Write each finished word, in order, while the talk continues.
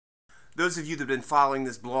Those of you that have been following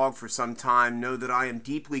this blog for some time know that I am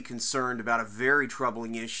deeply concerned about a very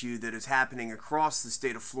troubling issue that is happening across the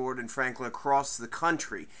state of Florida and frankly across the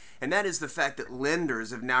country. And that is the fact that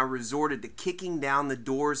lenders have now resorted to kicking down the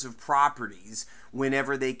doors of properties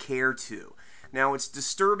whenever they care to. Now, it's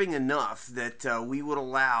disturbing enough that we would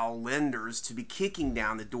allow lenders to be kicking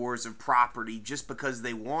down the doors of property just because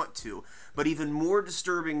they want to. But even more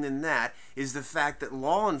disturbing than that is the fact that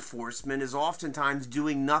law enforcement is oftentimes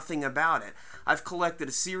doing nothing about it. I've collected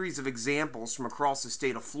a series of examples from across the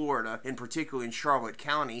state of Florida, in particular in Charlotte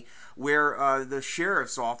County, where the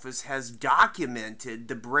sheriff's office has documented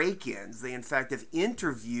the break-ins. They, in fact, have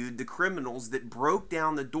interviewed the criminals that broke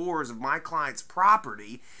down the doors of my client's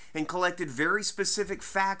property and collected very specific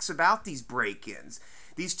facts about these break-ins.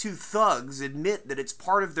 These two thugs admit that it's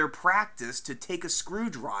part of their practice to take a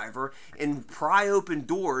screwdriver and pry open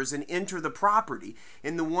doors and enter the property.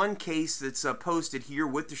 In the one case that's posted here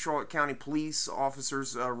with the Charlotte County Police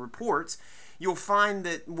officers' reports, you'll find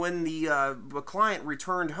that when the client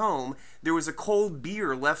returned home, there was a cold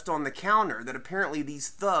beer left on the counter that apparently these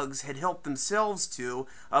thugs had helped themselves to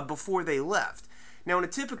before they left. Now, in a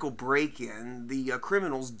typical break-in, the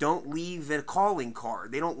criminals don't leave a calling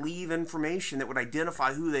card. They don't leave information that would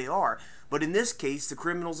identify who they are. But in this case, the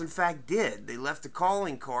criminals, in fact, did. They left a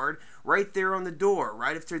calling card right there on the door,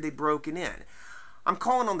 right after they'd broken in. I'm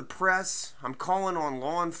calling on the press, I'm calling on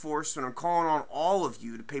law enforcement, I'm calling on all of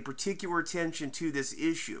you to pay particular attention to this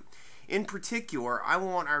issue. In particular, I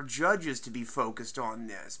want our judges to be focused on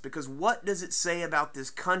this, because what does it say about this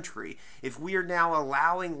country if we are now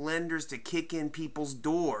allowing lenders to kick in people's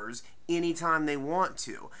doors anytime they want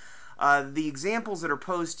to? The examples that are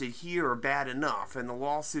posted here are bad enough, and the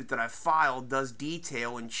lawsuit that I filed does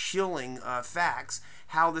detail in chilling facts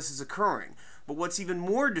how this is occurring. But what's even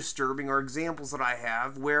more disturbing are examples that I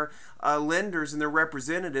have where lenders and their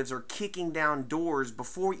representatives are kicking down doors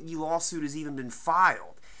before a lawsuit has even been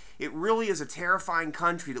filed. It really is a terrifying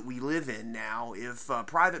country that we live in now if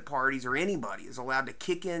private parties or anybody is allowed to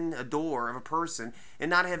kick in a door of a person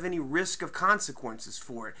and not have any risk of consequences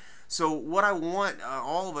for it. So what I want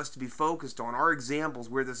all of us to be focused on are examples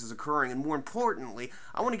where this is occurring, and more importantly,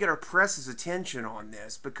 I want to get our press's attention on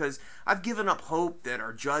this, because I've given up hope that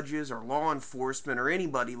our judges or law enforcement or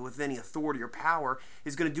anybody with any authority or power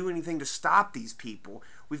is going to do anything to stop these people.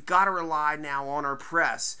 We've got to rely now on our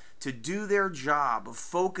press to do their job of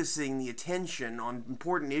focusing the attention on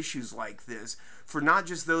important issues like this for not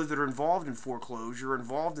just those that are involved in foreclosure,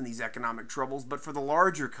 involved in these economic troubles, but for the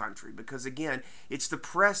larger country. Because again, it's the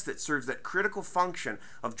press that serves that critical function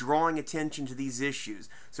of drawing attention to these issues.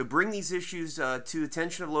 So bring these issues to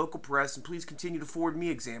attention of local press, and please continue to forward me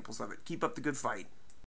examples of it. Keep up the good fight.